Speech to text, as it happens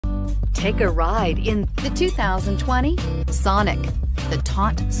Take a ride in the 2020 Sonic. The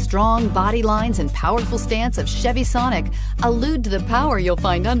taut, strong body lines and powerful stance of Chevy Sonic allude to the power you'll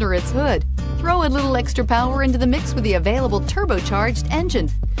find under its hood. Throw a little extra power into the mix with the available turbocharged engine.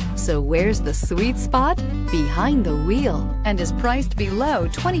 So where's the sweet spot? Behind the wheel, and is priced below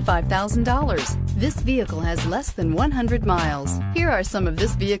 $25,000. This vehicle has less than 100 miles. Here are some of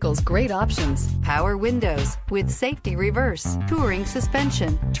this vehicle's great options: power windows with safety reverse, touring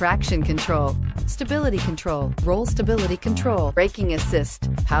suspension, traction control, stability control, roll stability control, braking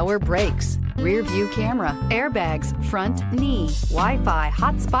assist, power brakes, rear view camera, airbags, front knee, Wi-Fi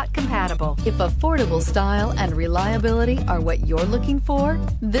hotspot compatible. If affordable style and reliability are what you're looking for,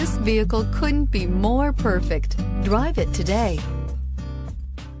 this vehicle couldn't be more perfect. Drive it today.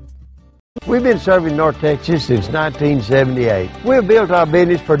 We've been serving North Texas since 1978. We've built our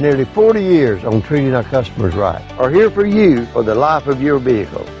business for nearly 40 years on treating our customers right. Are here for you for the life of your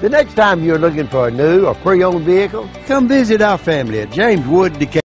vehicle. The next time you're looking for a new or pre-owned vehicle, come visit our family at James Wood Decatur.